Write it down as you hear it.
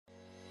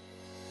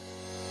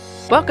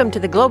Welcome to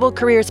the Global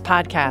Careers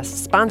Podcast,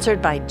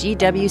 sponsored by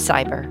GW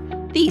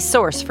Cyber, the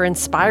source for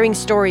inspiring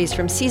stories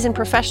from seasoned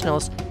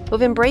professionals who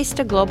have embraced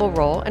a global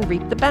role and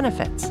reaped the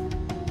benefits.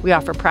 We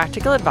offer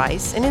practical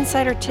advice and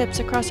insider tips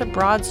across a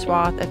broad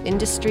swath of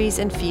industries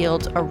and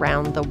fields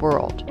around the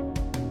world.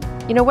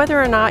 You know, whether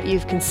or not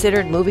you've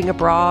considered moving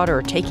abroad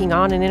or taking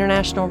on an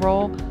international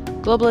role,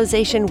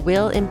 globalization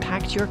will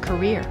impact your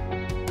career.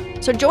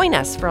 So join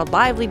us for a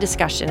lively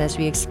discussion as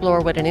we explore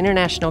what an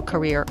international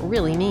career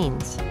really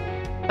means.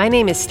 My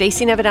name is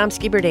Stacey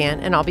Nevadomski-Berdan,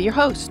 and I'll be your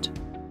host.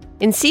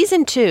 In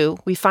Season 2,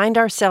 we find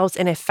ourselves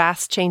in a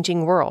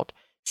fast-changing world,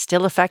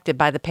 still affected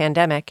by the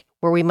pandemic,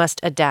 where we must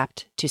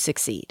adapt to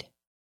succeed.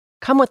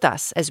 Come with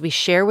us as we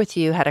share with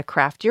you how to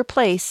craft your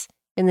place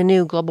in the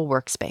new global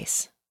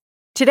workspace.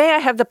 Today, I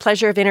have the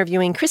pleasure of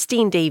interviewing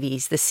Christine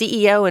Davies, the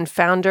CEO and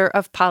founder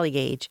of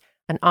Polygage,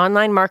 an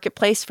online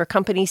marketplace for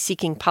companies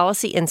seeking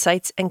policy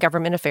insights and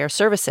government affairs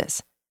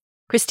services.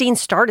 Christine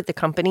started the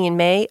company in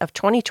May of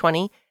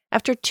 2020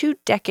 after 2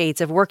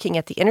 decades of working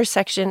at the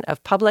intersection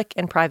of public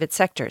and private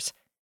sectors,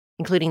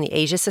 including the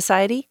Asia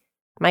Society,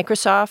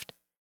 Microsoft,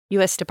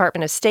 U.S.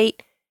 Department of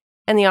State,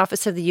 and the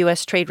Office of the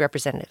U.S. Trade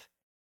Representative,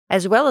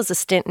 as well as a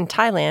stint in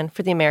Thailand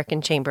for the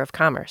American Chamber of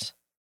Commerce.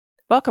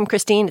 Welcome,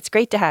 Christine. It's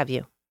great to have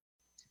you.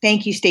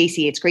 Thank you,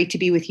 Stacey. It's great to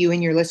be with you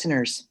and your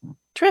listeners.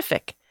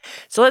 Terrific.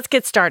 So let's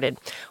get started.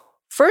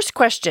 First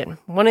question.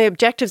 One of the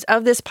objectives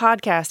of this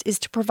podcast is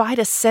to provide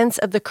a sense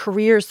of the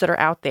careers that are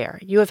out there.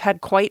 You have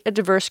had quite a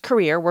diverse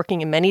career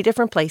working in many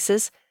different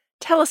places.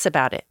 Tell us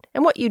about it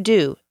and what you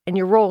do and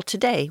your role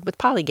today with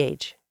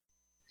Polygage.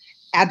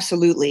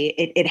 Absolutely.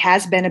 It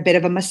has been a bit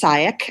of a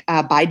mosaic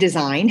by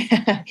design.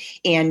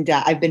 And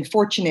I've been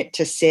fortunate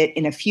to sit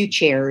in a few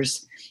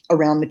chairs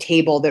around the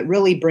table that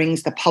really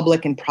brings the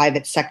public and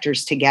private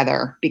sectors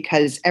together.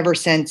 Because ever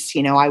since,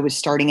 I was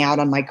starting out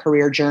on my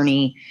career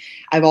journey,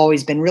 I've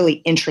always been really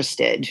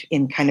interested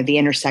in kind of the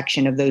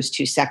intersection of those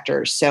two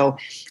sectors. So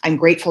I'm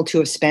grateful to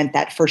have spent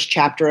that first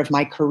chapter of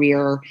my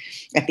career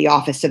at the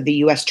Office of the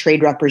U.S.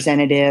 Trade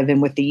Representative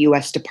and with the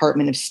U.S.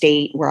 Department of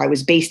State, where I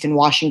was based in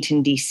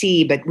Washington,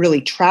 D.C., but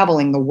really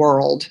traveling the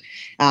world.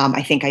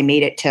 I think I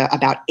made it to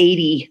about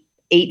 80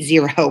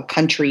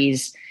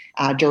 countries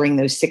during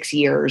those 6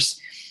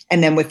 years.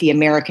 And then with the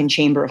American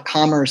Chamber of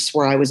Commerce,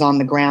 where I was on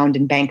the ground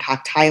in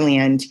Bangkok,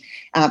 Thailand,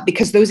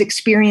 because those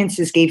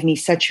experiences gave me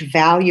such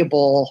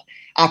valuable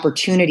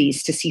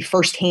opportunities to see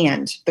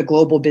firsthand the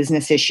global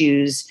business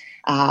issues,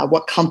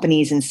 what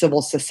companies and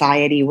civil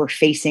society were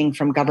facing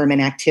from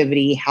government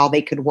activity, how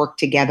they could work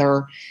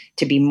together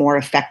to be more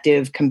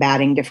effective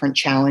combating different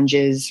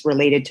challenges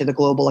related to the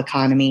global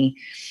economy.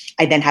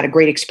 I then had a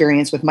great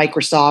experience with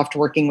Microsoft,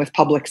 working with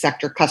public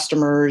sector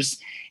customers,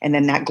 and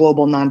then that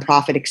global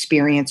nonprofit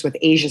experience with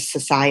Asia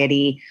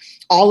Society,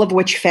 all of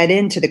which fed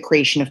into the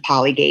creation of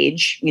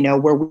Polygage,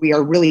 where we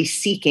are really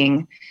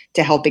seeking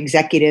to help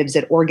executives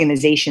at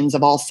organizations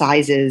of all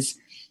sizes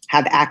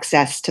have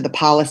access to the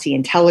policy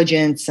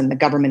intelligence and the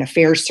government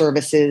affairs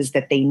services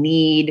that they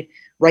need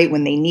right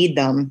when they need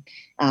them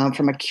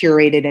from a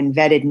curated and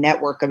vetted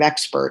network of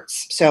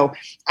experts. So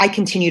I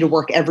continue to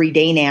work every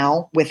day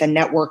now with a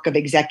network of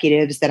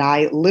executives that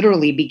I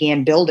literally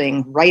began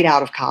building right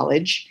out of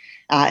college,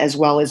 as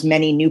well as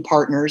many new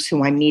partners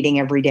who I'm meeting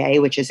every day,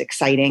 which is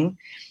exciting,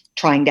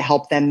 trying to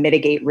help them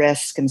mitigate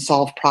risk and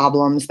solve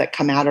problems that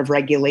come out of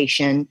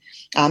regulation,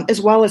 as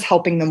well as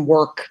helping them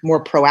work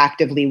more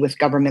proactively with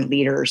government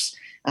leaders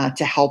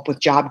to help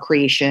with job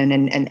creation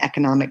and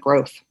economic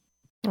growth.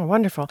 Oh,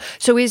 wonderful.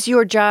 So is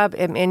your job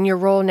and your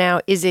role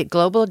now, is it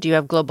global? Do you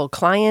have global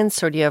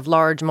clients or do you have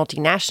large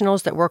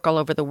multinationals that work all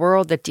over the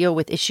world that deal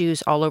with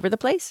issues all over the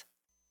place?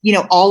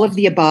 All of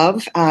the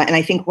above. And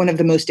I think one of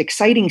the most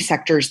exciting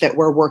sectors that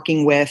we're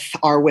working with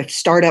are with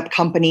startup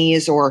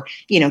companies or,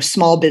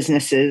 small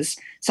businesses.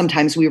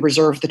 Sometimes we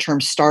reserve the term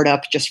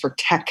startup just for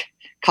tech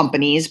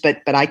companies,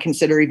 but I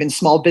consider even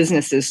small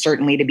businesses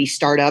certainly to be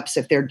startups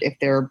if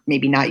they're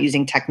maybe not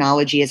using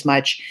technology as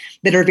much,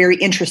 that are very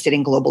interested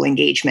in global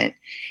engagement.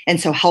 And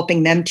so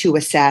helping them to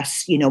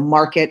assess,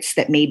 markets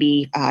that may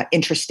be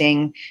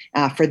interesting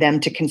for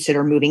them to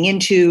consider moving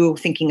into,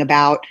 thinking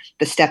about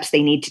the steps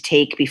they need to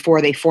take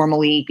before they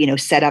formally,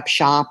 set up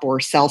shop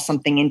or sell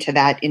something into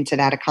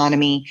that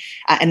economy,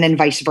 and then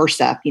vice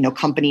versa,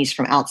 companies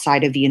from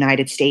outside of the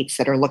United States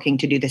that are looking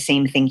to do the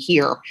same thing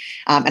here.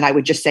 And I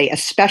would just say,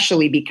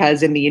 especially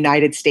because in the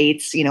United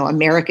States,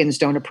 Americans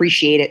don't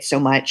appreciate it so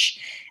much.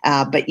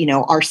 But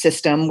our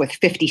system with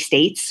 50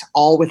 states,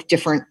 all with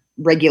different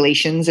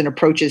regulations and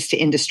approaches to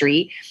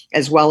industry,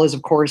 as well as,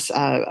 of course,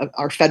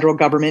 our federal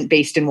government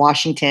based in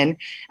Washington,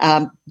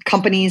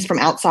 companies from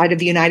outside of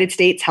the United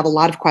States have a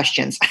lot of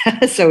questions.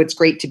 So it's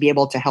great to be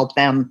able to help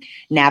them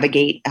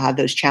navigate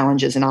those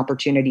challenges and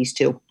opportunities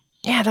too.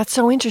 Yeah, that's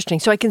so interesting.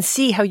 So I can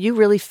see how you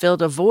really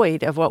filled a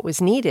void of what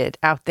was needed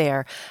out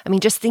there. I mean,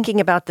 just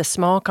thinking about the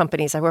small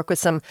companies. I work with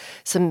some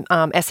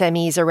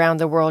SMEs around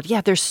the world.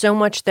 Yeah, there's so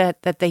much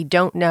that they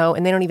don't know,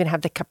 and they don't even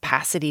have the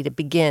capacity to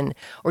begin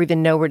or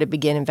even know where to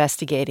begin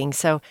investigating.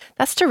 So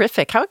that's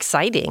terrific. How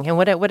exciting, and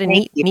what a Thank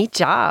neat you. neat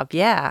job.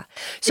 Yeah.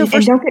 So And, for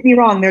and don't get me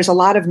wrong, there's a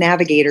lot of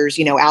navigators,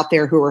 out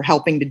there who are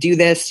helping to do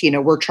this.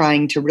 We're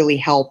trying to really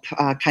help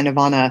kind of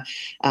on a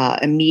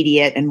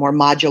immediate and more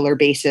modular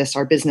basis.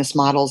 Our business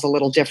model is a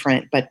little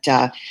different, but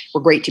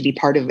we're great to be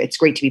part of. It's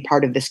great to be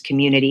part of this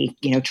community,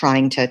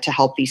 trying to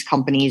help these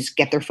companies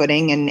get their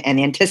footing and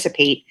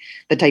anticipate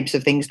the types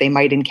of things they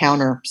might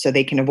encounter so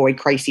they can avoid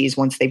crises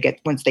once they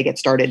get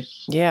started.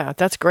 Yeah,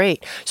 that's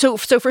great. So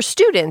for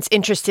students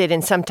interested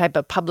in some type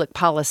of public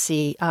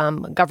policy,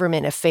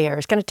 government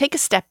affairs, kind of take a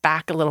step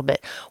back a little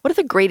bit. What are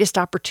the greatest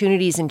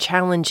opportunities and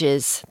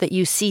challenges that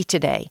you see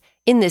today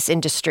in this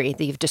industry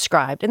that you've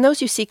described, and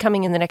those you see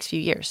coming in the next few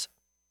years?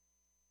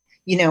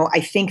 I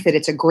think that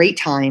it's a great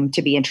time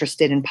to be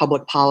interested in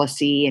public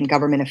policy and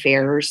government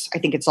affairs. I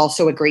think it's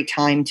also a great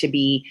time to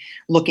be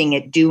looking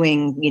at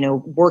doing,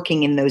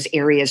 working in those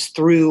areas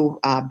through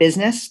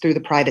business, through the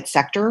private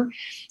sector.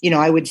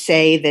 I would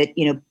say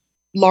that,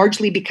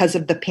 largely because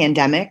of the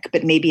pandemic,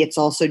 but maybe it's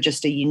also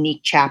just a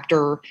unique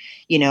chapter,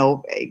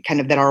 kind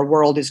of that our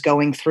world is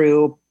going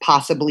through,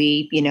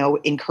 possibly,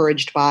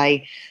 encouraged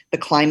by the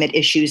climate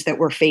issues that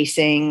we're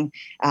facing.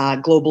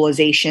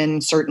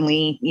 Globalization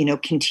certainly,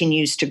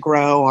 continues to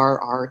grow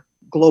our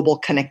global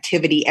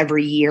connectivity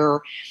every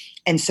year.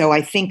 And so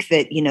I think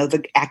that,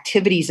 the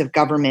activities of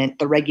government,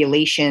 the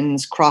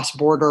regulations, cross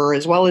border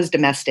as well as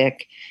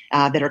domestic,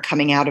 that are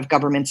coming out of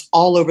governments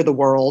all over the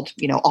world,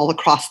 all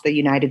across the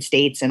United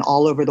States and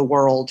all over the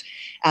world.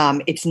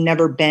 It's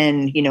never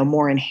been,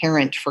 more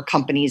inherent for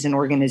companies and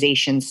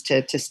organizations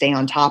to stay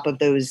on top of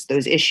those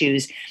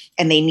issues.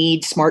 And they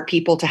need smart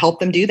people to help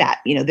them do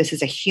that. This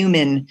is a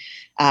human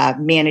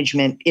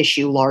management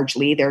issue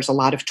largely. There's a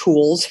lot of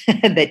tools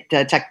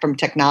that from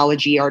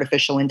technology,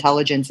 artificial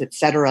intelligence, et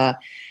cetera,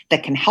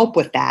 that can help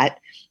with that.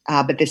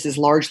 But this is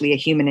largely a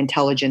human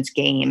intelligence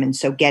game. And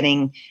so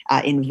getting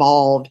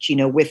involved,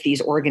 with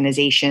these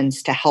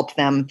organizations to help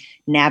them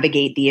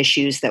navigate the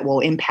issues that will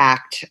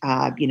impact,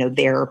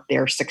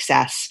 their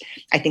success,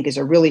 I think is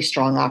a really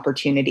strong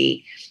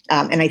opportunity.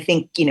 And I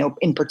think,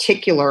 in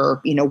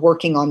particular,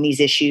 working on these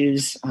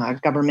issues,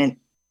 government,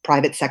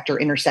 private sector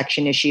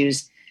intersection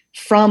issues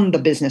from the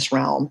business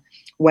realm,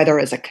 whether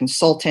as a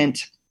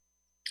consultant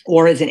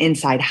or as an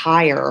inside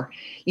hire,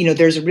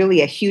 there's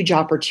really a huge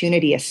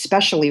opportunity,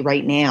 especially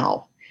right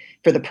now,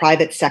 for the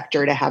private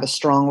sector to have a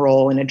strong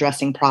role in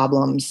addressing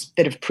problems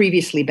that have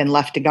previously been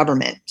left to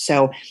government.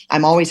 So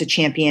I'm always a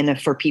champion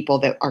for people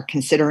that are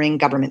considering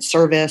government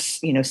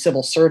service,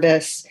 civil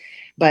service.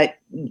 But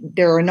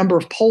there are a number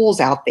of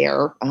polls out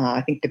there.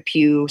 I think the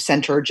Pew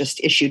Center just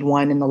issued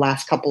one in the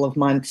last couple of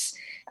months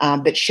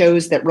that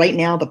shows that right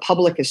now the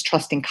public is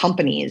trusting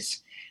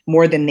companies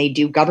more than they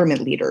do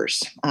government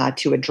leaders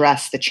to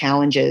address the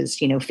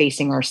challenges,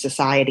 facing our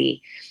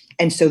society.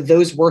 And so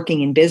those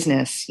working in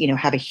business,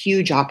 have a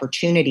huge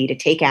opportunity to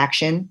take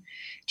action,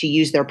 to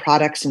use their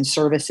products and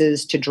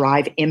services to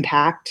drive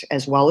impact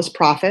as well as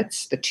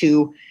profits. The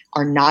two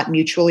are not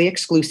mutually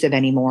exclusive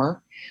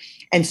anymore.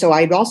 And so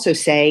I'd also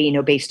say,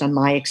 based on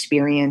my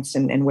experience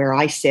and where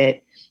I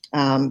sit,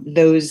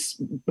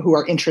 those who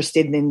are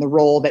interested in the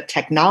role that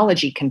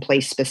technology can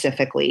play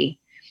specifically,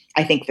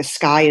 I think the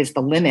sky is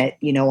the limit,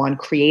 on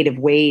creative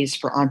ways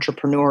for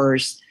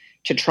entrepreneurs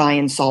to try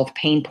and solve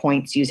pain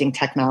points using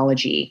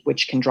technology,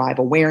 which can drive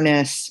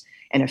awareness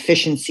and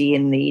efficiency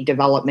in the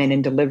development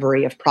and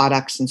delivery of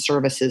products and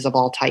services of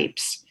all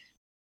types.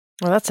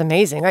 Well, that's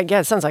amazing. Yeah,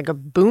 it sounds like a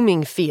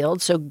booming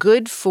field. So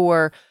good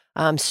for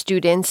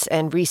students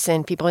and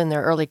recent people in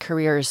their early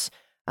careers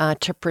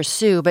to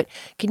pursue. But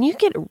can you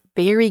get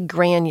very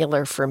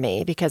granular for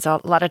me? Because a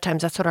lot of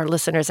times that's what our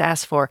listeners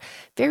ask for.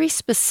 Very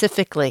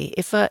specifically,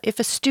 if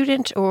a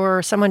student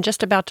or someone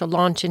just about to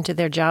launch into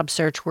their job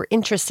search were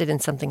interested in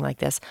something like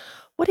this,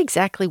 what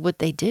exactly would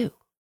they do?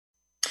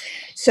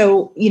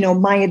 So,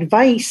 my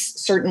advice,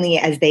 certainly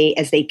as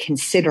they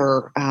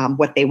consider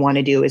what they want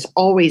to do, is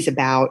always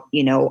about,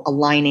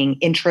 aligning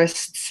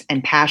interests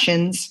and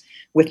passions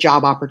with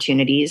job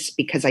opportunities,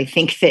 because I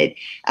think that,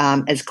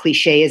 as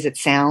cliche as it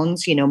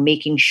sounds,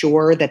 making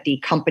sure that the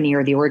company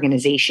or the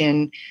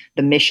organization,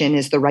 the mission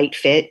is the right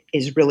fit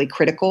is really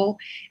critical.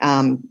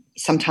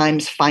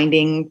 Sometimes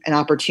finding an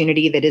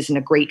opportunity that isn't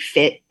a great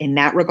fit in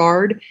that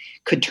regard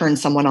could turn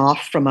someone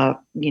off from a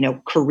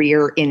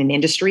career in an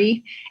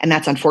industry, and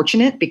that's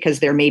unfortunate because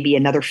there may be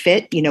another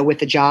fit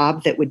with a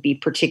job that would be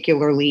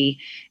particularly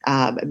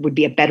would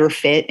be a better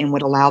fit and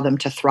would allow them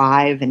to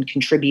thrive and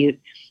contribute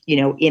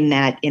in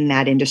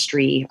that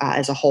industry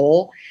as a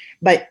whole.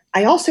 But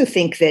I also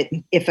think that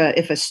if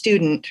a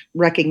student,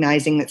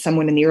 recognizing that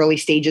someone in the early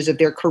stages of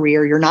their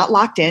career, you're not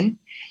locked in,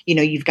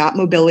 you've got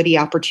mobility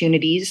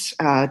opportunities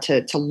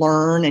to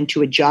learn and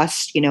to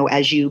adjust,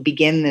 as you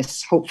begin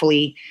this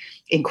hopefully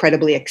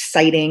incredibly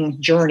exciting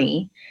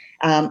journey.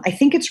 I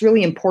think it's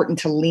really important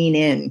to lean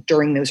in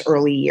during those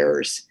early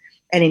years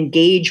and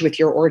engage with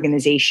your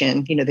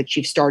organization, that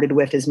you've started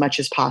with as much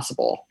as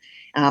possible.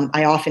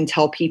 I often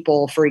tell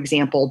people, for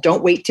example,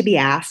 don't wait to be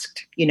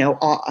asked,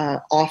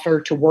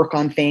 offer to work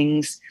on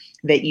things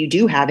that you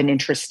do have an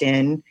interest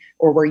in,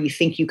 or where you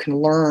think you can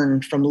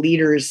learn from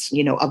leaders,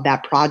 of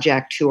that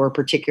project who are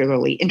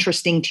particularly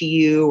interesting to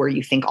you, or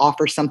you think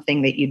offer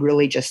something that you'd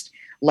really just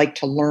like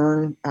to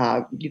learn.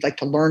 You'd like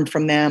to learn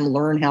from them,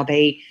 learn how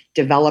they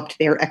developed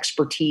their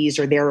expertise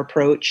or their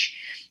approach.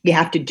 You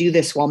have to do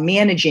this while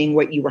managing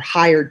what you were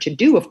hired to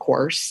do, of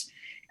course,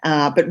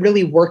 but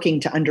really working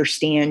to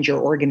understand your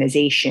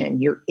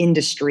organization, your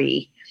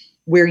industry,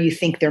 where you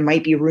think there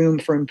might be room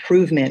for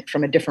improvement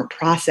from a different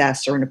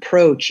process or an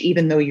approach,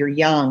 even though you're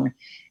young.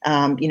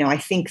 I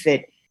think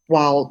that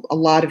while a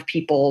lot of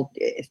people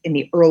in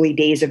the early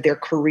days of their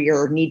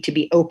career need to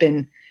be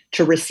open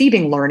to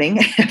receiving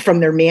learning from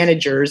their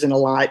managers in a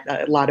lot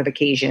of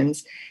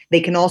occasions, they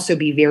can also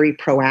be very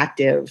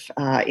proactive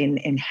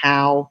in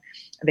how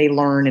they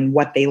learn and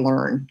what they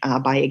learn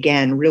by,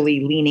 again,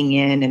 really leaning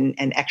in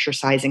and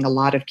exercising a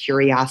lot of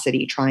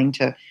curiosity, trying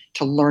to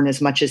learn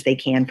as much as they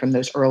can from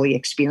those early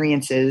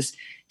experiences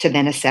to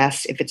then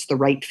assess if it's the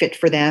right fit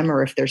for them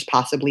or if there's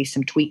possibly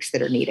some tweaks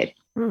that are needed.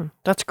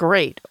 That's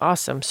great.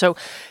 Awesome. So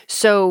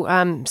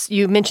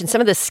you mentioned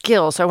some of the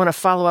skills. So I want to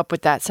follow up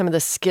with that. Some of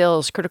the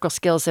skills, critical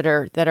skills that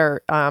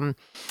are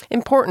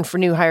important for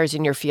new hires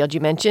in your field. You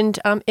mentioned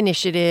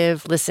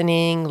initiative,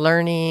 listening,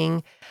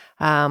 learning,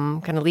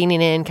 kind of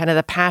leaning in, kind of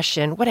the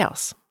passion. What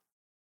else?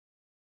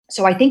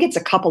 So I think it's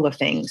a couple of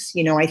things.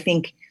 I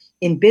think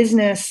in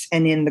business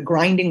and in the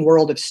grinding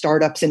world of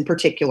startups in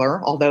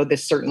particular, although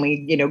this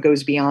certainly,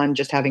 goes beyond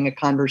just having a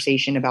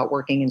conversation about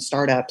working in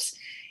startups,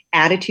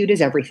 attitude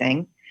is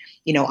everything.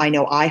 I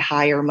know I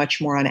hire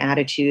much more on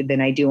attitude than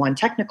I do on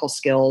technical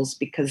skills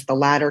because the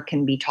latter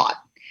can be taught.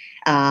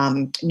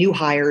 New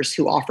hires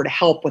who offer to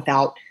help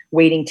without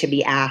waiting to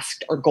be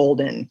asked are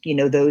golden.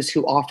 Those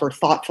who offer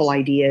thoughtful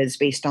ideas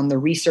based on the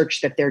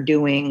research that they're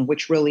doing,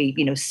 which really,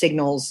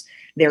 signals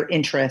their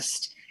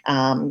interest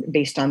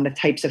based on the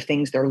types of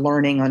things they're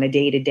learning on a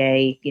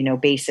day-to-day,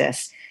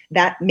 basis.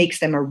 That makes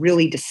them a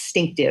really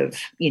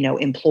distinctive,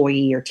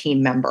 employee or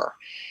team member.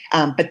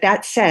 But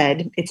that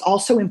said, it's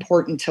also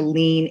important to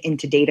lean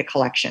into data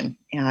collection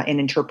and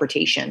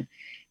interpretation,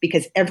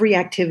 because every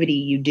activity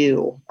you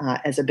do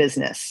as a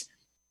business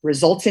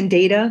results in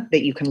data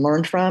that you can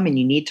learn from and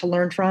you need to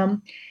learn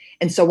from.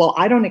 And so while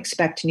I don't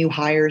expect new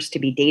hires to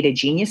be data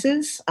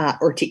geniuses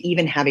or to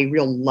even have a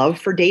real love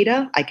for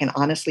data, I can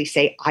honestly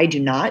say I do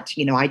not.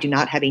 I do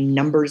not have a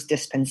numbers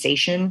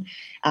dispensation,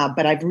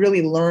 but I've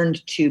really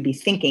learned to be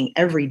thinking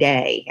every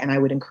day, and I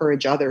would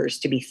encourage others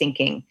to be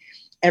thinking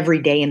every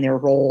day in their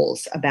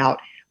roles about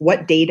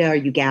what data are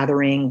you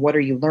gathering, what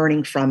are you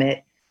learning from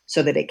it,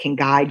 so that it can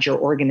guide your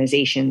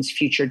organization's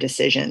future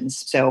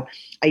decisions. So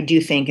I do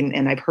think,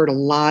 and I've heard a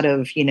lot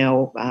of,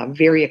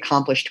 very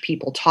accomplished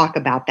people talk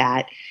about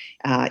that.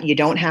 You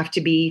don't have to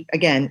be,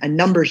 again, a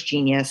numbers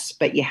genius,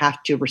 but you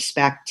have to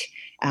respect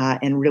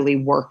and really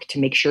work to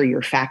make sure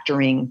you're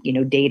factoring,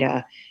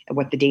 data,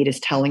 what the data is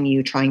telling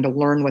you, trying to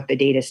learn what the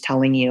data is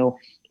telling you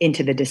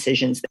into the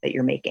decisions that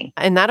you're making.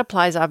 And that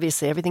applies,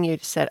 obviously, everything you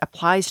said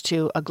applies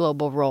to a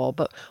global role.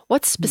 But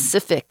what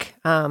specific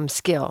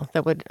skill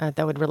that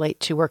would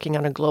relate to working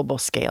on a global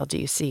scale do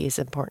you see is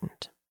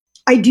important?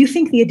 I do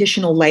think the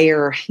additional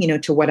layer,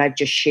 to what I've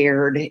just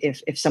shared,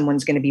 if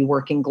someone's going to be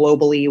working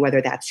globally,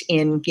 whether that's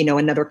in,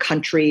 another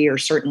country or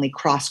certainly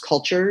cross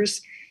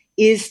cultures,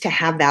 is to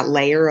have that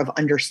layer of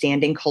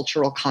understanding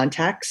cultural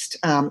context.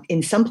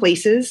 In some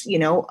places,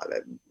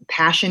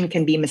 passion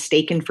can be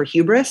mistaken for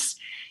hubris,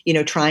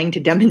 trying to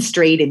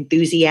demonstrate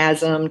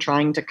enthusiasm,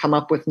 trying to come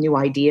up with new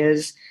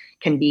ideas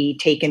can be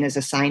taken as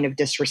a sign of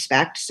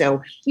disrespect.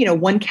 So,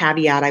 one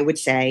caveat I would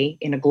say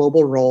in a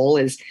global role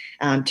is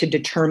to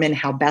determine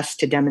how best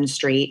to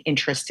demonstrate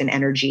interest and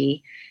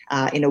energy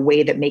in a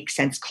way that makes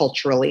sense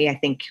culturally. I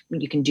think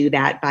you can do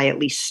that by at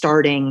least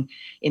starting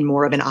in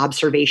more of an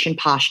observation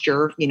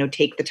posture,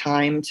 take the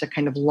time to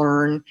kind of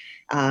learn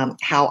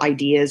how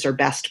ideas are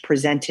best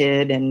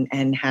presented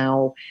and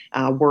how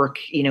work,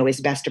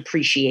 is best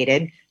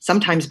appreciated.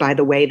 Sometimes, by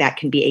the way, that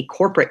can be a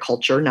corporate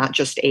culture, not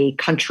just a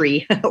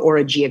country or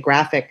a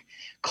geographic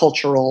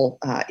cultural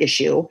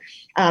issue.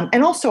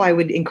 And also, I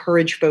would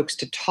encourage folks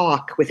to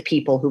talk with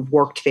people who've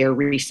worked there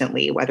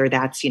recently, whether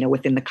that's,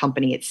 within the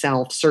company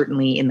itself,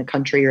 certainly in the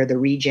country or the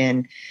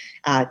region,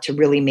 to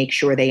really make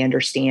sure they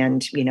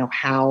understand,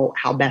 how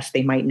best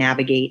they might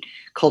navigate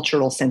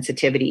cultural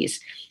sensitivities.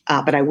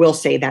 But I will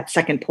say that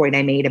second point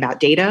I made about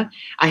data,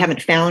 I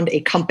haven't found a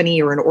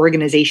company or an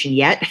organization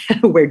yet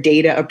where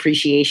data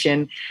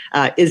appreciation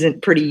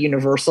isn't pretty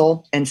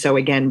universal. And so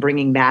again,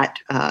 bringing that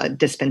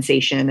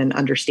dispensation and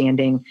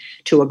understanding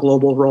to a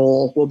global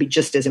role will be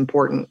just as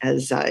important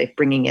as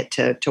bringing it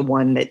to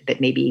one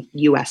that may be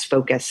U.S.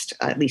 focused,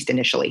 at least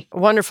initially.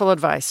 Wonderful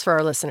advice for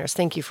our listeners.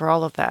 Thank you for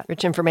all of that.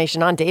 Rich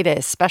information on data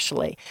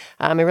especially.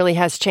 It really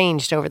has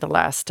changed over the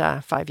last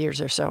 5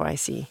 years or so, I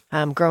see,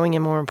 growing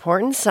in more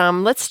importance.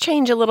 Let's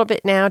change a little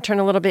bit now, turn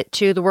a little bit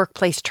to the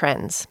workplace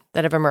trends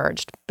that have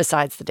emerged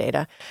besides the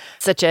data,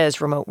 such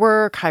as remote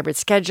work, hybrid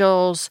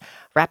schedules,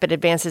 rapid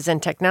advances in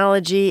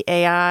technology,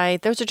 AI.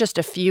 Those are just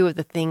a few of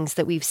the things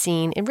that we've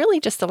seen in really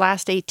just the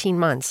last 18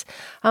 months.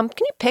 Can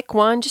you pick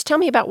one? Just tell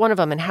me about one of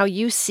them and how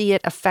you see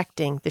it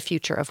affecting the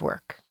future of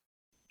work.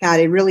 God,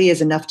 it really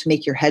is enough to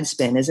make your head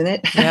spin, isn't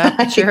it?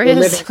 Yeah, sure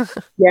is.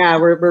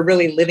 We're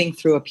really living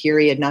through a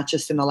period, not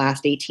just in the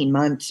last 18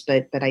 months,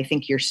 but I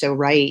think you're so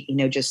right.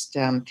 Just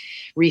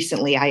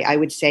recently, I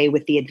would say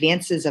with the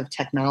advances of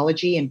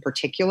technology in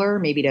particular,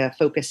 maybe to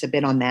focus a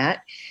bit on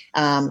that,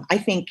 I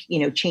think,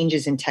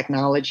 changes in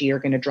technology are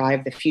going to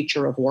drive the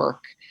future of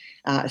work,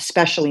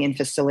 especially in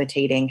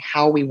facilitating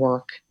how we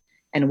work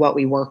and what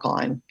we work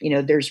on.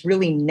 There's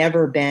really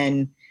never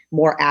been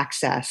more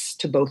access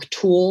to both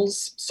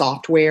tools,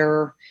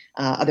 software,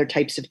 other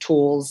types of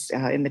tools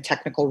in the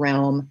technical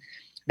realm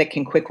that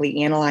can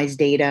quickly analyze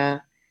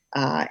data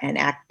and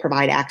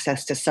provide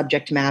access to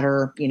subject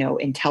matter,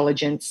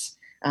 intelligence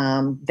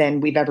than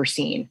we've ever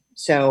seen.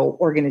 So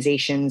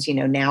organizations,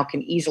 now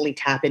can easily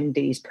tap into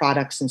these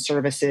products and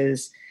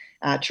services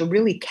to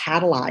really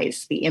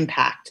catalyze the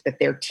impact that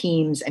their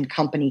teams and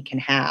company can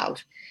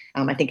have.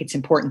 I think it's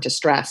important to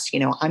stress,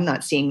 I'm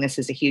not seeing this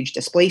as a huge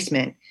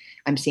displacement.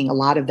 I'm seeing a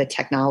lot of the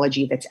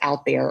technology that's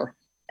out there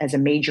as a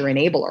major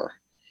enabler.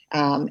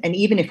 And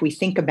even if we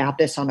think about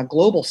this on a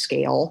global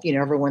scale,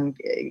 everyone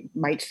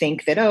might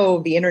think that,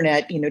 the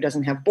internet,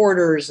 doesn't have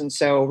borders. And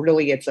so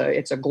really it's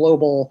a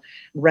global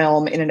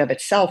realm in and of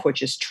itself,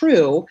 which is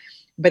true.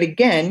 But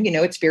again,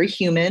 it's very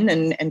human,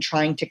 and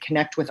trying to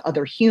connect with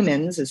other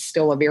humans is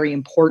still a very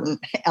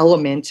important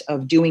element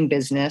of doing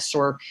business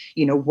or,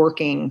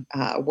 working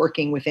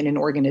within an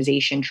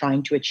organization,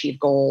 trying to achieve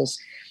goals.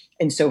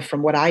 And so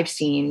from what I've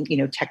seen,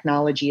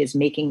 technology is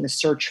making the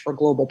search for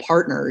global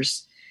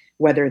partners,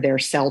 whether they're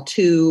sell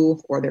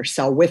to or they're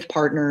sell with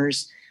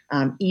partners,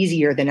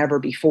 easier than ever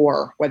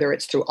before, whether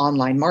it's through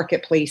online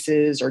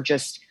marketplaces or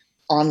just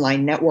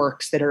online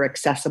networks that are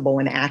accessible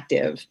and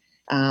active.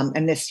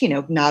 And this,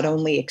 not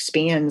only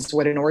expands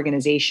what an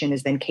organization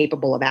is then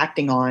capable of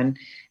acting on,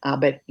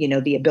 but,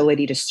 the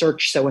ability to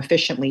search so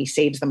efficiently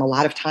saves them a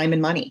lot of time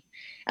and money.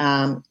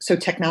 So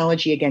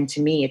technology, again,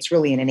 to me, it's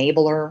really an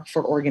enabler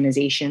for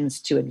organizations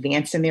to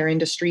advance in their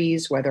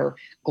industries, whether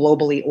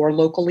globally or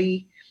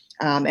locally.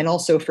 And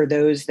also for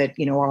those that,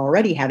 are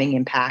already having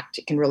impact,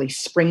 it can really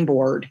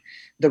springboard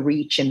the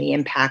reach and the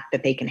impact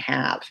that they can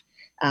have.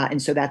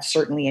 And so that's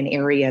certainly an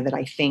area that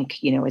I think,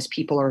 as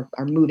people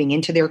are moving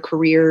into their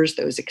careers,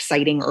 those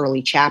exciting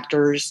early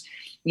chapters,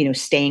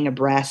 staying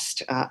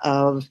abreast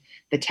of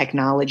the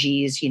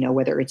technologies,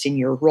 whether it's in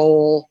your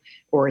role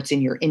or it's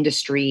in your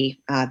industry,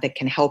 that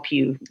can help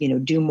you,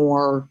 do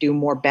more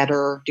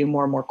better, do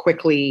more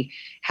quickly,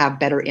 have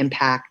better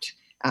impact.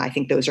 I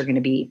think those are going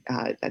to be,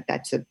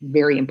 that's a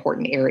very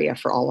important area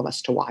for all of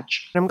us to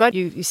watch. I'm glad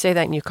you say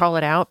that and you call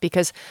it out,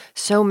 because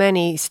so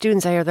many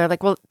students I hear, they're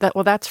like, well,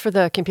 that's for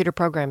the computer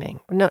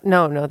programming.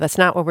 No, that's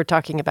not what we're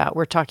talking about.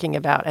 We're talking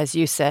about, as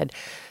you said,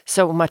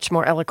 so much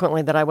more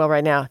eloquently than I will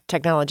right now,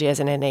 technology as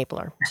an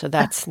enabler. So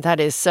that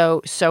is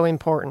so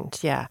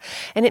important. Yeah.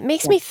 And it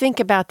makes me think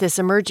about this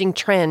emerging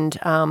trend,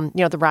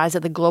 the rise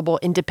of the global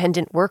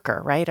independent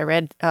worker, right? I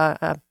read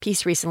a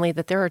piece recently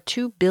that there are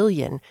 2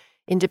 billion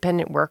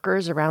independent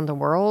workers around the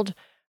world.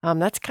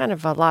 That's kind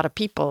of a lot of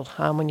people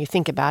when you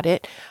think about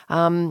it.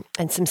 And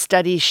some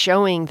studies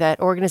showing that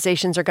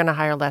organizations are going to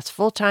hire less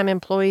full-time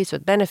employees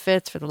with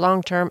benefits for the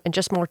long term and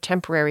just more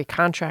temporary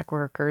contract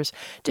workers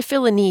to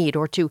fill a need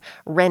or to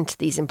rent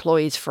these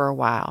employees for a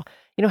while.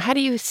 How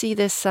do you see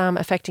this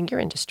affecting your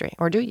industry,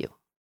 or do you?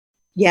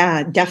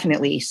 Yeah,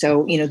 definitely.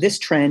 So, this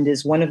trend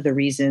is one of the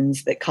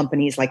reasons that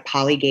companies like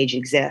Polygauge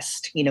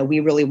exist. We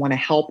really want to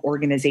help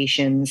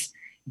organizations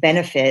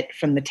benefit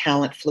from the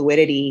talent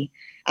fluidity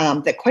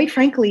that, quite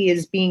frankly,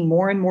 is being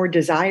more and more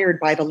desired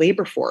by the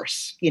labor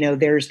force.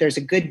 There's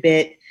a good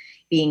bit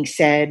being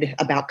said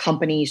about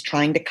companies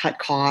trying to cut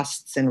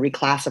costs and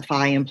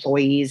reclassify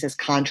employees as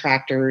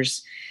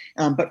contractors.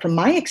 But from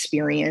my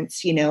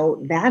experience,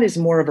 that is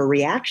more of a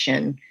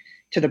reaction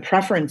to the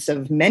preference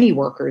of many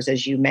workers,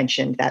 as you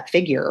mentioned, that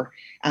figure,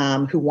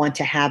 who want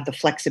to have the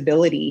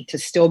flexibility to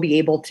still be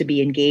able to be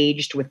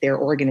engaged with their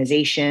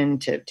organization,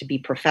 to be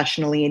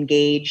professionally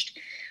engaged,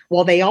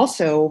 while they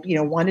also,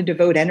 want to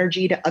devote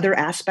energy to other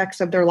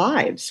aspects of their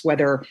lives,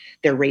 whether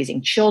they're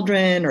raising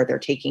children or they're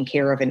taking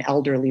care of an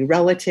elderly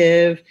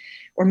relative,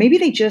 or maybe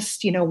they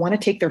just, want to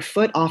take their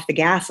foot off the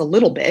gas a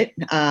little bit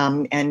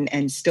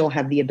and still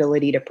have the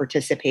ability to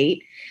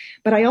participate.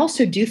 But I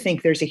also do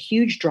think there's a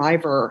huge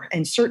driver,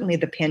 and certainly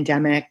the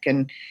pandemic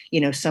and,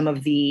 some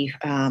of the,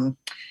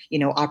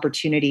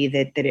 opportunity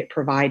that it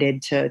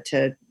provided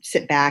to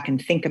sit back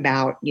and think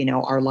about,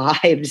 our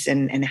lives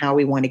and how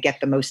we want to get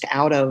the most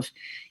out of,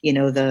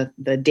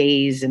 the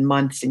days and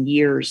months and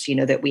years,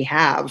 that we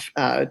have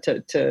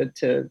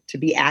to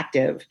be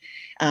active.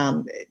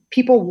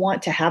 People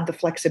want to have the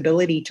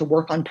flexibility to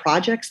work on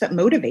projects that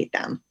motivate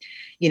them,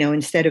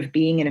 instead of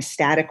being in a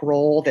static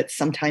role that's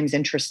sometimes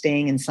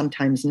interesting and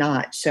sometimes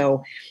not.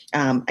 So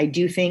I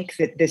do think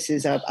that this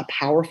is a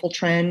powerful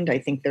trend. I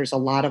think there's a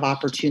lot of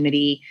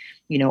opportunity,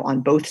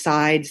 on both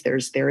sides.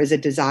 There is a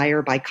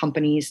desire by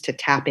companies to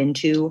tap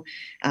into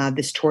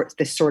this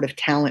sort of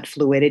talent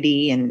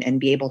fluidity and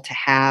be able to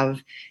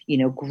have,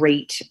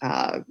 great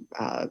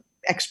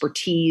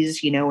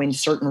expertise, in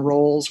certain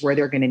roles where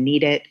they're going to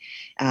need it,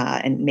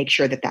 and make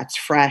sure that that's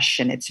fresh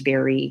and it's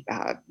very,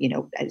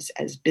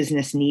 as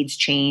business needs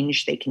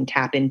change, they can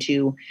tap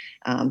into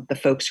the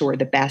folks who are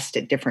the best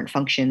at different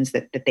functions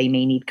that they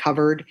may need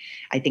covered.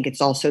 I think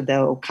it's also,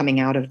 though, coming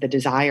out of the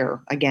desire,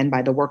 again,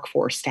 by the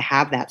workforce to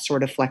have that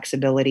sort of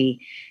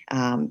flexibility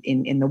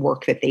in the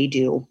work that they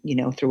do,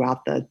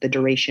 throughout the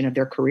duration of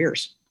their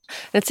careers.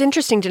 It's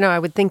interesting to know. I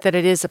would think that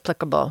it is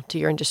applicable to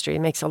your industry.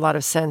 It makes a lot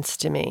of sense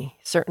to me.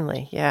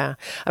 Certainly. Yeah.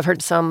 I've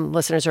heard some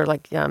listeners are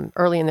like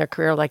early in their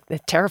career, like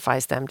it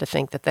terrifies them to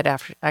think that they'd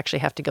actually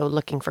have to go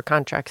looking for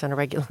contracts on a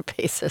regular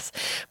basis.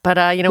 But,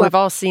 we've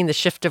all seen the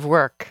shift of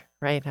work,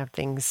 right? How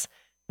things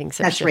have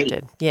That's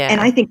shifted. right. Yeah. And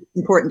I think it's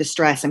important to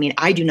stress,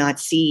 I do not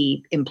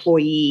see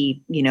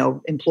employee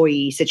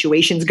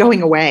situations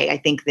going away. I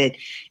think that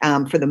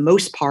for the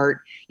most part,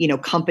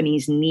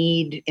 companies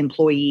need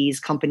employees,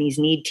 companies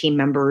need team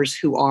members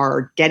who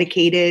are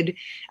dedicated,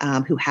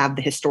 who have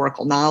the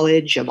historical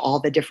knowledge of all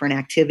the different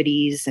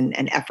activities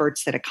and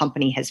efforts that a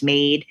company has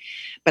made.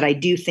 But I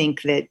do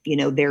think that,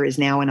 there is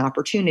now an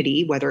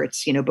opportunity, whether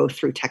it's, both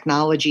through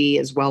technology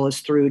as well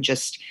as through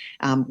just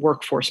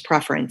workforce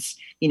preference,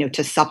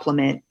 to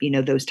supplement,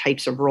 those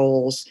types of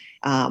roles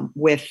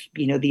with,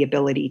 the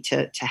ability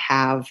to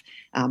have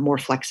more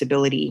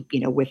flexibility,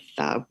 with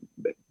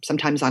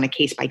sometimes on a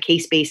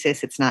case-by-case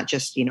basis. It's not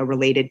just,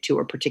 related to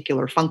a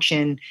particular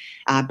function,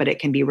 but it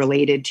can be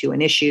related to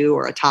an issue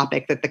or a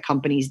topic that the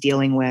company's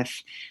dealing with.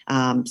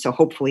 So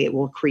hopefully it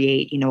will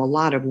create, a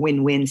lot of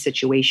win-win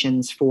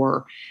situations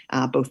for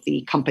both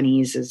the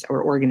companies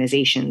or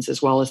organizations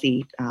as well as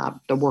the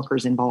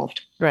workers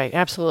involved. Right.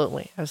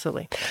 Absolutely.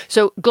 Absolutely.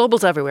 So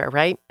global's everywhere,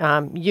 right?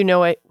 You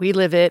know it. We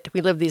live it.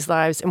 We live these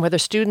lives. And whether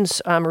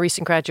students or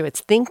recent graduates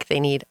think they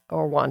need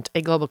or want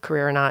a global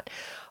career or not,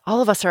 all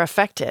of us are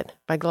affected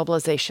by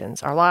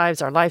globalizations, our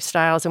lives, our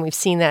lifestyles, and we've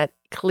seen that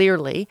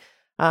clearly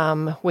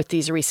with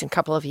these recent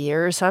couple of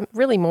years,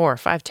 really more,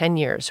 5-10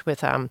 years with,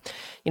 the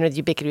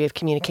ubiquity of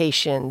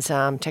communications,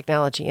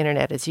 technology,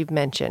 internet, as you've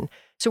mentioned.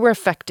 So we're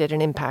affected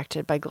and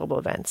impacted by global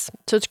events.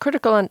 So it's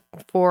critical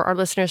for our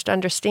listeners to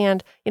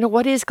understand,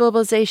 what is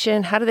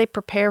globalization? How do they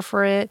prepare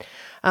for it?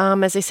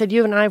 As I said,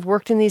 you and I have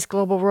worked in these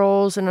global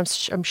roles, and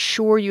I'm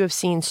sure you have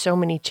seen so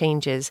many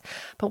changes.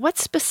 But what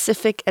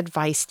specific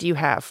advice do you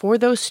have for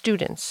those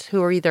students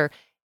who are either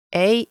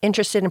A,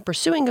 interested in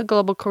pursuing a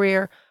global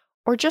career,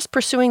 or just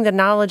pursuing the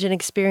knowledge and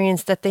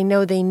experience that they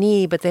know they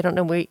need, but they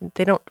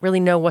don't really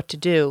know what to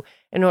do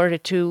in order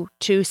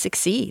to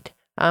succeed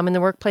in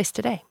the workplace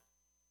today?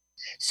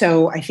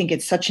 So I think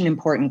it's such an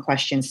important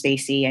question,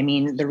 Stacey.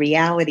 The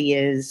reality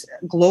is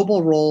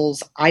global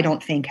roles, I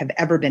don't think, have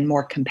ever been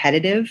more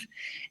competitive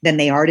than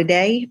they are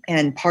today.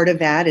 And part of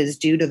that is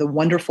due to the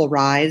wonderful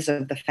rise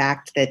of the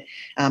fact that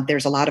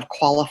there's a lot of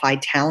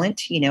qualified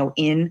talent,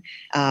 in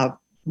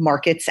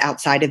markets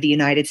outside of the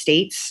United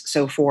States.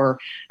 So for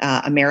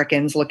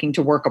Americans looking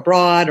to work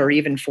abroad, or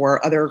even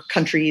for other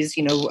countries,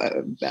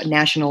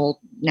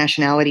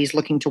 nationalities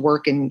looking to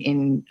work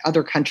in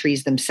other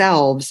countries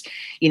themselves,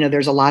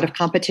 there's a lot of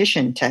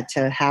competition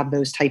to have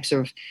those types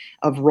of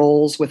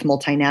roles with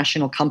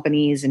multinational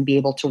companies and be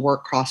able to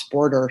work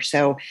cross-border.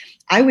 So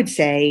I would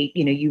say,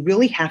 you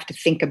really have to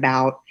think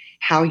about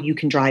how you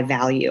can drive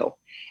value.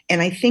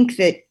 And I think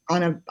that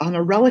on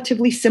a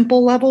relatively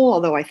simple level,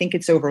 although I think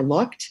it's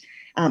overlooked,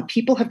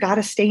 people have got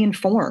to stay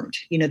informed.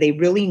 They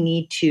really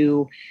need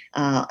to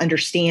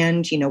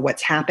understand,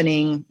 what's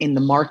happening in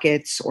the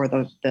markets or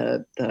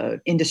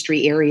the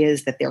industry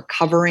areas that they're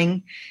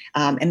covering.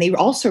 And they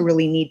also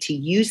really need to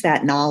use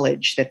that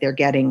knowledge that they're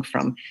getting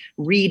from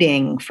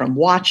reading, from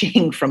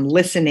watching, from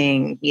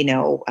listening,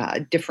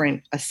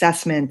 different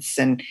assessments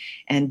and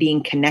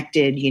being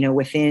connected,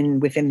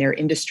 within their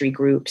industry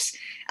groups.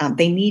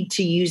 They need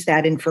to use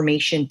that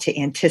information to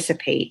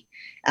anticipate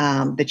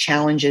the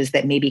challenges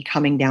that may be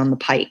coming down the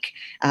pike.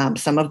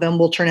 Some of them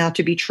will turn out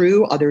to be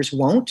true, others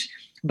won't.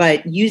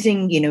 But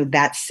using,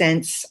 that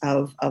sense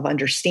of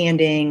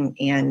understanding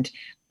and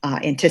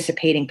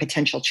anticipating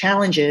potential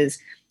challenges,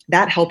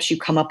 that helps you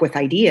come up with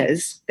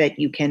ideas that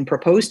you can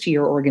propose to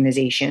your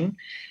organization,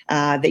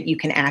 that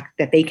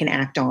they can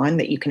act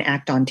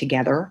on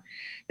together,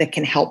 that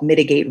can help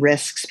mitigate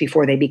risks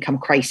before they become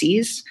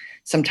crises.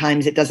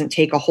 Sometimes it doesn't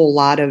take a whole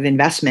lot of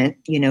investment,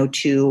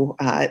 to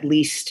at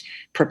least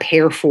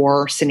prepare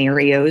for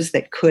scenarios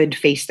that could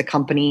face the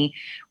company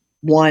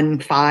 1,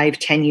 5,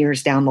 10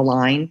 years down the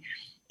line.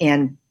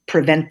 And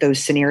prevent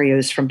those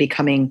scenarios from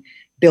becoming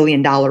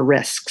billion-dollar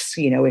risks,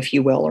 if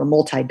you will, or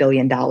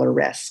multi-billion-dollar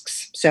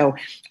risks. So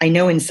I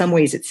know in some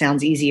ways it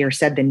sounds easier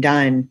said than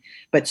done,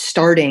 but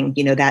starting,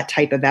 that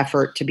type of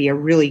effort to be a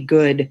really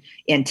good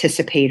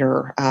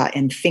anticipator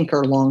and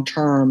thinker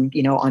long-term,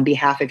 on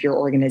behalf of your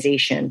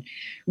organization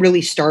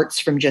really starts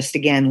from just,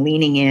 again,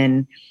 leaning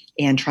in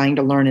and trying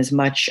to learn as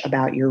much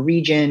about your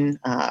region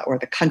or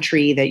the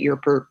country that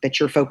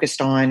you're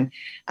focused on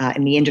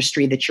and the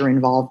industry that you're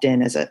involved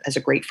in as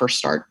a great first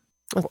start.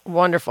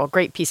 Wonderful.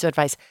 Great piece of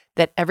advice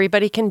that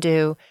everybody can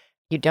do.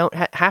 You don't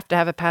have to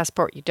have a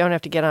passport. You don't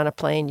have to get on a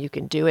plane. You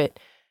can do it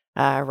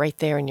right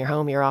there in your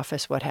home, your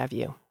office, what have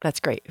you.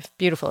 That's great.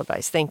 Beautiful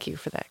advice. Thank you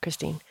for that,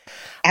 Christine.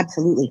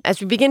 Absolutely.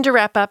 As we begin to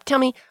wrap up, tell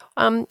me,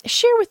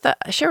 share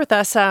with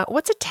us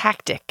what's a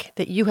tactic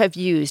that you have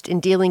used in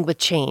dealing with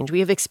change?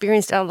 We have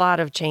experienced a lot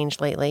of change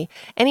lately.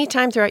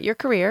 Anytime throughout your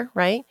career,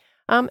 right?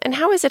 And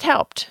how has it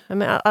helped? I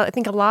mean, I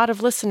think a lot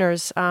of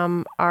listeners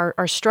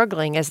are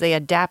struggling as they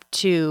adapt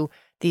to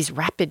these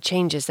rapid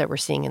changes that we're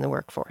seeing in the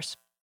workforce.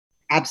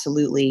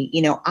 Absolutely.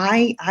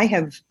 I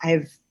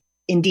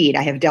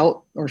have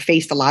dealt or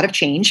faced a lot of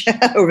change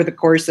over the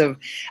course of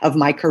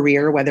my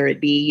career, whether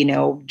it be,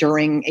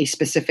 during a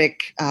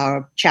specific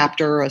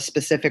chapter, a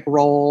specific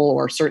role,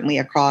 or certainly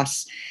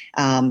across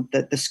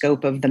the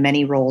scope of the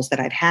many roles that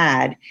I've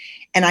had.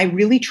 And I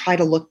really try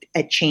to look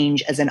at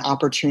change as an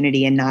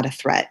opportunity and not a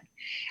threat.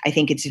 I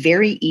think it's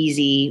very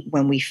easy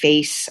when we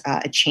face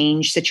a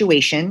change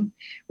situation,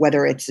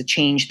 whether it's a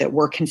change that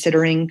we're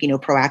considering,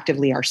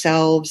 proactively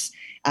ourselves,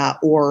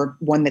 or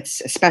one that's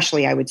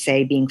especially, I would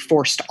say, being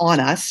forced on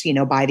us,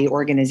 by the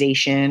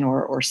organization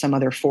or some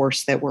other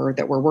force that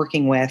we're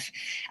working with,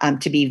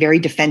 to be very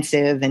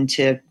defensive and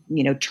to,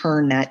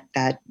 turn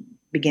that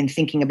begin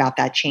thinking about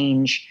that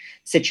change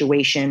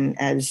situation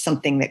as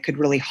something that could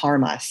really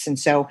harm us. And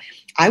so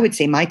I would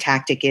say my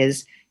tactic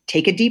is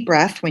take a deep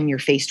breath when you're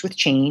faced with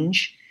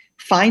change,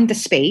 find the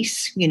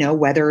space,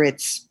 whether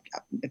it's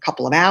a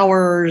couple of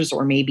hours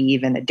or maybe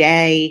even a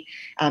day,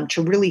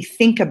 to really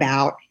think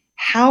about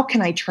how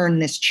can I turn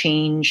this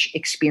change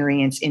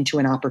experience into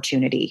an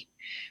opportunity?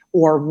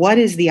 Or what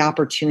is the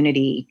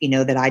opportunity,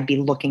 that I'd be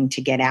looking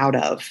to get out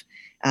of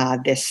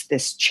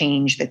this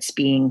change that's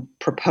being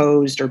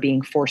proposed or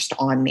being forced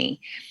on me?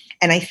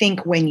 And I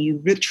think when you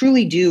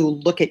truly do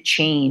look at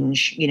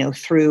change,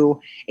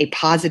 through a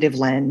positive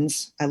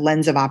lens, a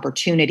lens of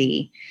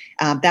opportunity,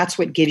 that's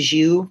what gives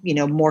you,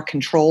 more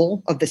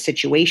control of the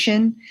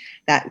situation.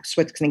 That's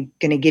what's going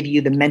to give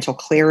you the mental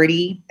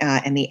clarity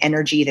and the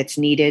energy that's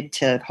needed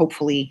to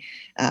hopefully,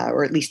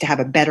 or at least to have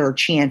a better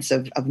chance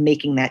of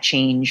making that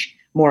change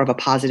more of a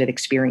positive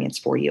experience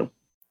for you.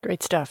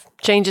 Great stuff.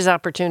 Change is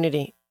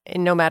opportunity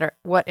in no matter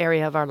what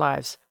area of our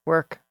lives,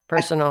 work,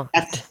 personal.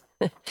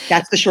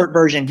 That's the short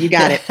version. You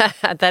got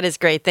it. That is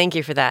great. Thank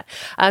you for that.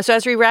 So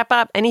as we wrap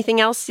up, anything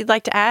else you'd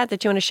like to add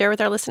that you want to share with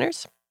our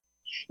listeners?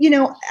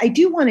 I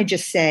do want to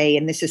just say,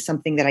 and this is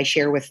something that I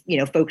share with,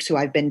 folks who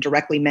I've been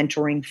directly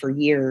mentoring for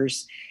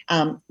years,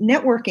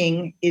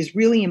 networking is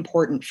really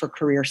important for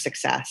career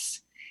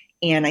success.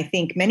 And I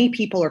think many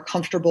people are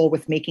comfortable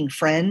with making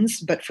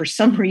friends, but for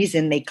some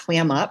reason they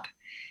clam up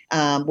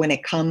when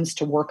it comes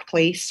to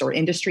workplace or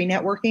industry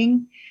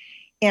networking.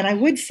 And I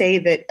would say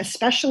that,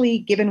 especially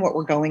given what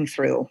we're going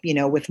through,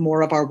 with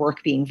more of our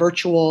work being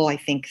virtual, I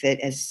think that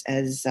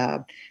as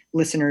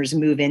listeners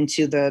move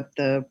into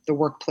the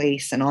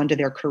workplace and onto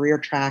their career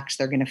tracks,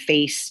 they're going to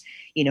face,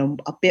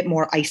 a bit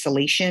more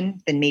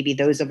isolation than maybe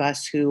those of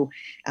us who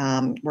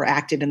were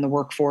active in the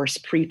workforce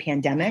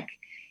pre-pandemic.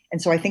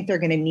 And so I think they're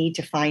going to need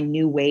to find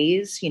new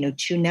ways,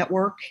 to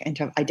network and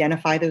to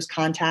identify those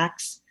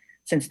contacts,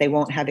 since they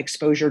won't have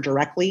exposure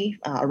directly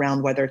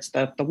around whether it's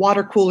the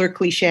water cooler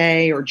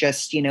cliche or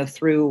just,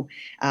 through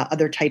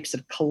other types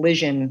of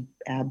collision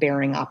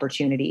bearing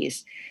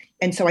opportunities.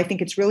 And so I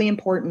think it's really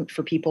important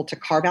for people to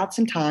carve out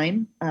some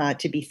time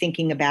to be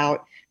thinking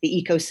about the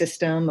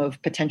ecosystem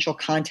of potential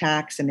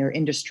contacts in their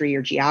industry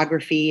or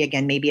geography.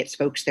 Again, maybe it's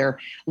folks they're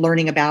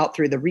learning about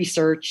through the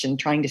research and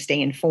trying to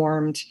stay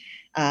informed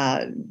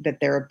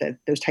that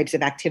those types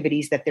of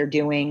activities that they're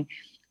doing.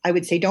 I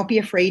would say don't be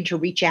afraid to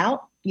reach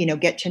out,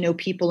 get to know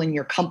people in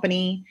your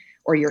company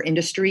or your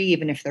industry,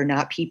 even if they're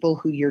not people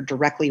who you're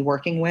directly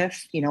working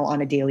with,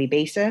 on a daily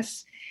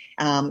basis.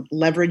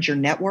 Leverage your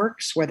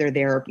networks, whether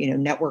they're,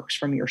 networks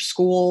from your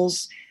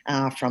schools,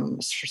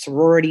 from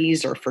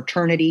sororities or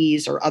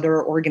fraternities or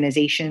other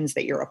organizations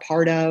that you're a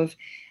part of.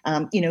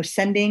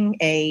 Sending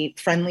a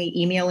friendly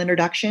email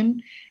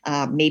introduction,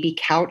 maybe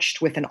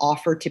couched with an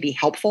offer to be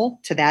helpful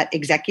to that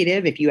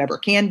executive, if you ever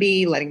can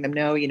be, letting them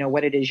know,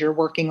 what it is you're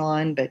working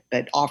on,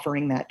 but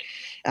offering that,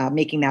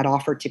 making that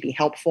offer to be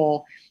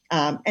helpful.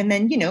 And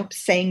then,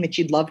 saying that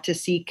you'd love to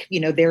seek,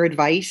 their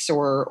advice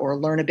or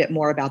learn a bit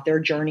more about their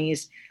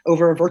journeys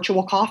over a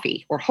virtual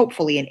coffee, or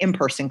hopefully an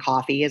in-person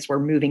coffee, as we're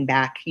moving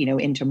back,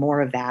 into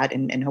more of that.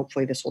 And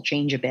hopefully this will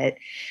change a bit.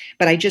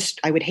 But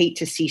I would hate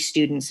to see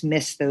students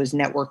miss those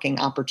networking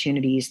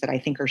opportunities that I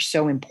think are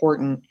so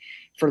important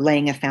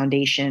laying a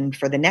foundation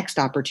for the next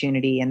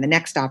opportunity and the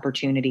next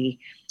opportunity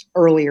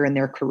earlier in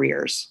their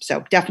careers.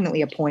 So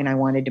definitely a point I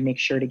wanted to make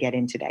sure to get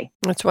in today.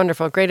 That's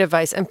wonderful. Great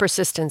advice, and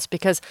persistence,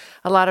 because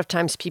a lot of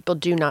times people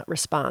do not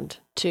respond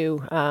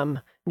to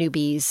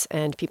newbies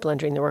and people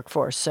entering the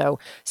workforce. So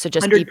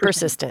just 100%. be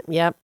persistent.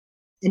 Yep.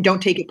 And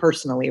don't take it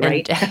personally,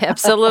 right? And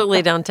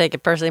absolutely don't take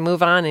it personally.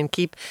 Move on and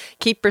keep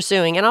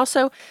pursuing. And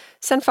also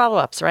send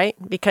follow-ups, right?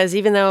 Because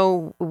even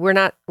though we're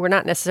not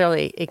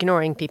necessarily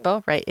ignoring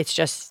people, right? It's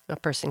just a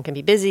person can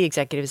be busy,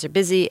 executives are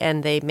busy,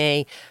 and they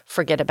may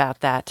forget about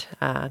that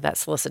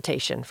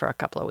solicitation for a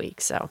couple of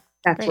weeks. So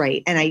that's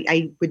right. And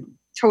I would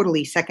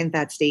totally second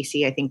that,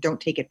 Stacey. I think don't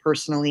take it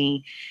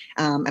personally.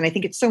 And I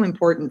think it's so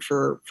important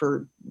for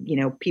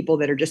people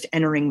that are just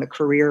entering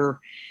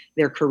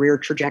their career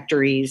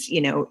trajectories.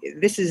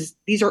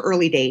 These are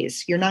early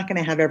days. You're not going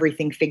to have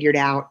everything figured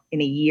out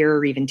in a year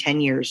or even 10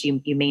 years.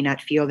 You may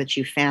not feel that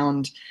you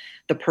found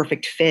the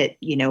perfect fit,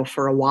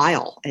 for a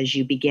while as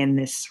you begin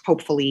this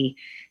hopefully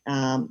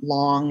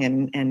long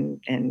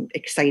and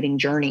exciting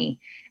journey.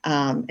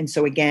 And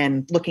so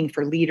again, looking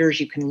for leaders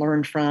you can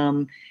learn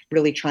from,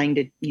 really trying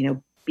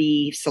to,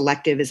 be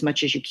selective as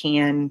much as you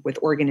can with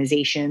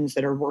organizations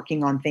that are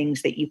working on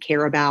things that you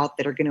care about,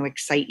 that are going to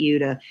excite you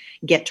to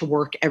get to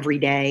work every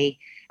day.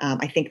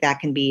 I think that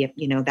can be,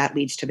 that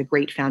leads to the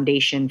great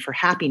foundation for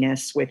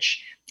happiness,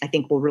 which I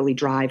think will really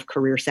drive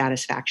career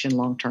satisfaction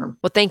long term.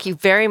 Well, thank you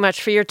very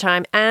much for your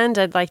time. And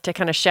I'd like to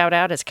kind of shout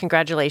out as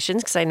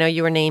congratulations, because I know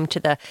you were named to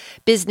the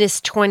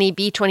Business 20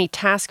 B20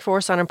 Task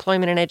Force on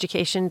Employment and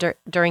Education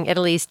during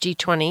Italy's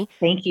G20.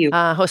 Thank you.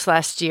 Host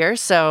last year.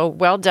 So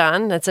well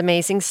done. That's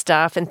amazing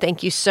stuff. And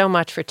thank you so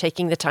much for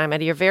taking the time out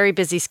of your very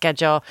busy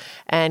schedule.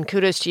 And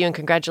kudos to you and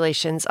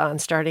congratulations on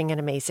starting an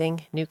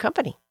amazing new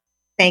company.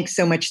 Thanks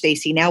so much,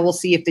 Stacey. Now we'll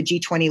see if the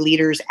G20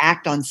 leaders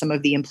act on some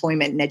of the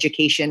employment and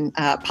education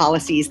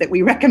policies that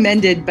we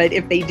recommended. But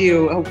if they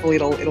do, hopefully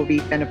it'll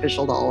be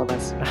beneficial to all of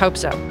us. I hope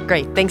so.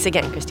 Great. Thanks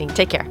again, Christine.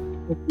 Take care.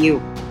 Thank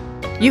you.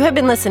 You have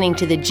been listening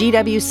to the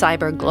GW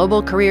Cyber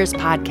Global Careers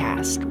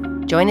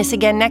Podcast. Join us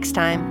again next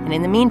time. And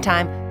in the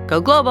meantime, go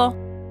global.